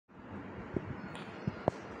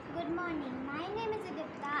Good morning. My name is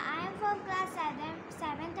Aditya. I am from class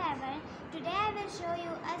 7th Ever. Today I will show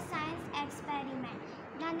you a science experiment.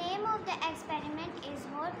 The name of the experiment is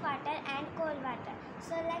hot water and cold water.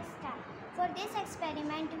 So let's start. For this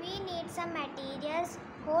experiment we need some materials: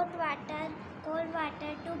 hot water, cold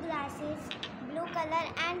water, 2 glasses, blue color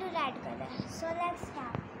and red color. So let's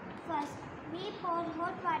start. First we pour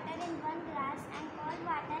hot water in one glass and cold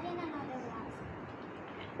water in another glass.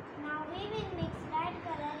 Now we will mix red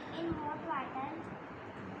color in hot water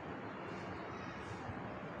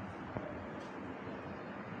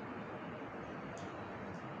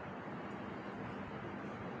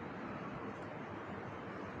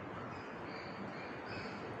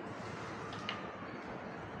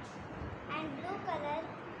and blue color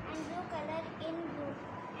in blue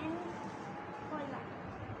and cold water.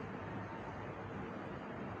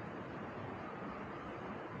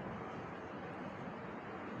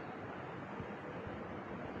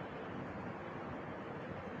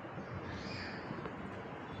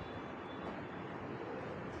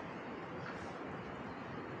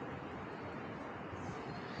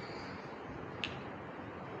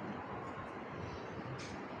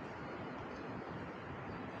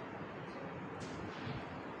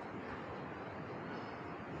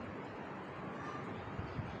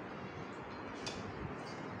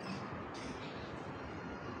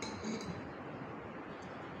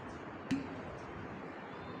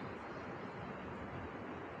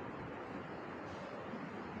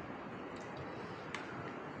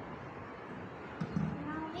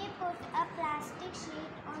 Put a plastic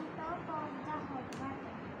sheet on top of the hot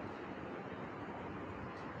water.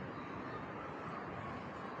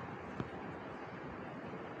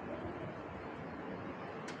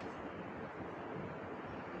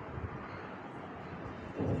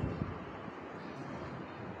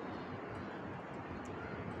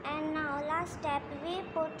 And now last step, we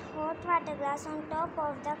put hot water glass on top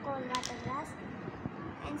of the cold water glass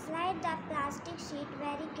and slide the plastic sheet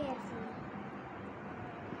very carefully.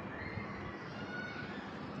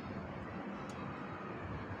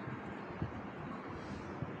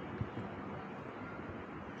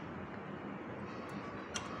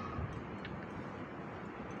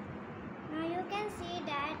 You can see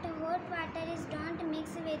that hot water don't mix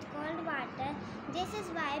with cold water. This is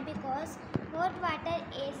why, because hot water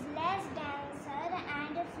is less denser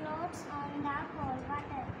and floats on the cold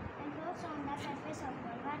water and floats on the surface of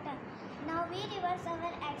cold water. Now we reverse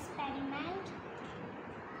our experiment.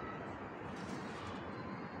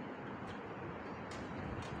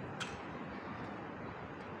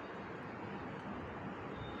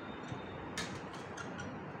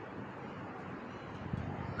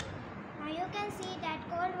 You can see that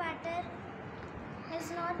cold water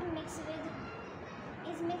is not mixed with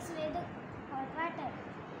hot water.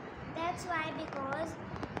 That's why because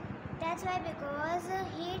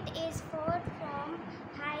heat is poured from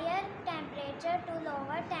higher temperature to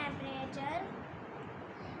lower temperature,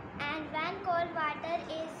 and when cold water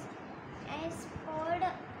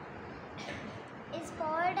is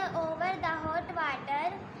poured over the